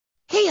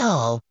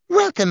Heyo!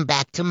 Welcome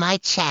back to my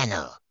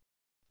channel.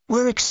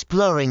 We're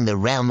exploring the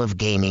realm of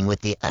gaming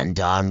with the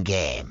Undawn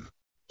game.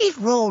 It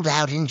rolled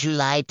out in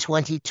July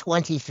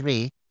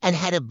 2023 and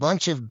had a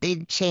bunch of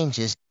big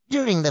changes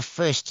during the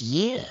first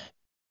year.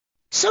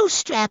 So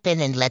strap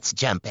in and let's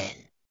jump in.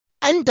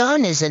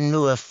 Undawn is a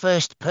newer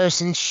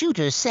first-person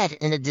shooter set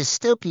in a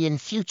dystopian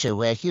future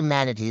where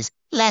humanity's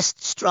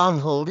last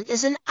stronghold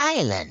is an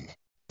island.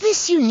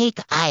 This unique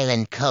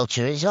island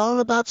culture is all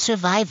about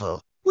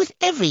survival, with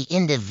every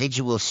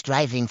individual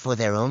striving for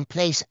their own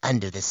place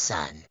under the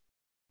sun.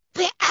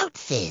 The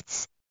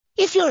outfits.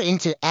 If you're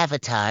into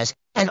avatars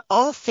and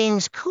all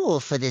things cool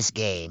for this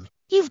game,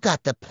 you've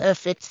got the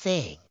perfect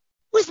thing.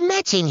 With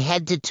matching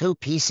head-to-toe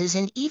pieces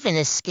and even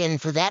a skin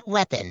for that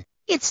weapon,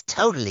 it's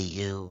totally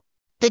you.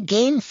 The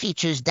game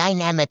features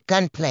dynamic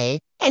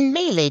gunplay and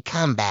melee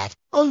combat,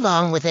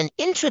 along with an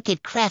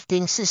intricate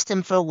crafting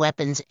system for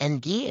weapons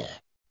and gear.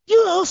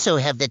 You also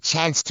have the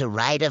chance to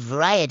ride a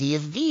variety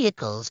of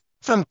vehicles,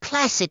 from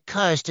classic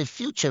cars to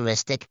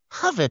futuristic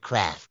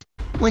hovercraft.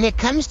 When it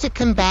comes to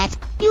combat,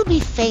 you'll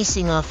be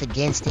facing off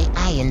against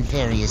AI in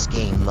various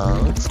game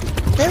modes.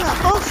 There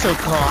are also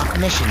co-op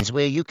missions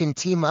where you can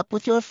team up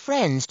with your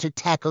friends to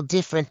tackle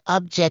different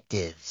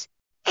objectives.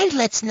 And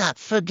let's not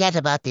forget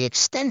about the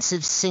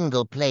extensive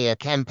single-player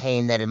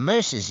campaign that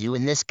immerses you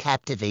in this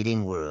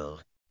captivating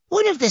world.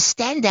 One of the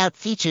standout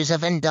features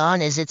of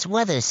Undawn is its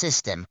weather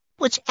system,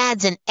 which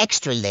adds an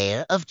extra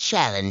layer of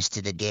challenge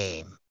to the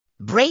game.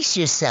 Brace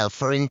yourself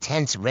for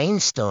intense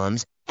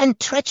rainstorms and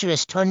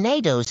treacherous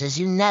tornadoes as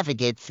you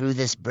navigate through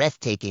this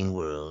breathtaking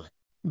world.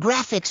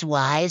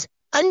 Graphics-wise,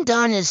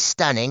 Undawn is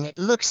stunning. It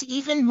looks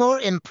even more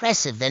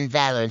impressive than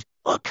Valorant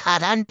or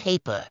COD on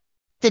paper.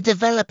 The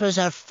developers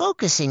are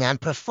focusing on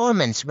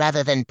performance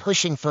rather than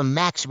pushing for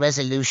max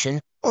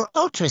resolution or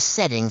ultra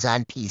settings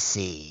on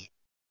PC.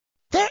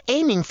 They're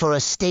aiming for a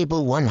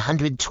stable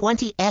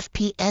 120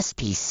 FPS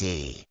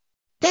PC.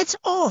 That's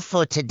all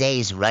for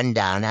today's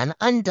rundown on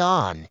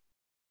Undawn.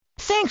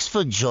 Thanks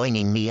for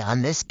joining me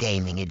on this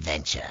gaming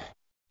adventure.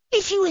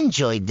 If you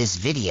enjoyed this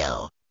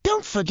video,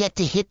 don't forget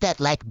to hit that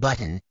like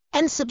button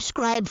and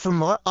subscribe for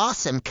more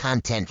awesome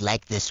content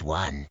like this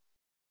one.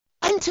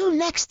 Until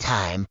next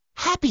time,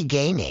 happy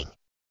gaming!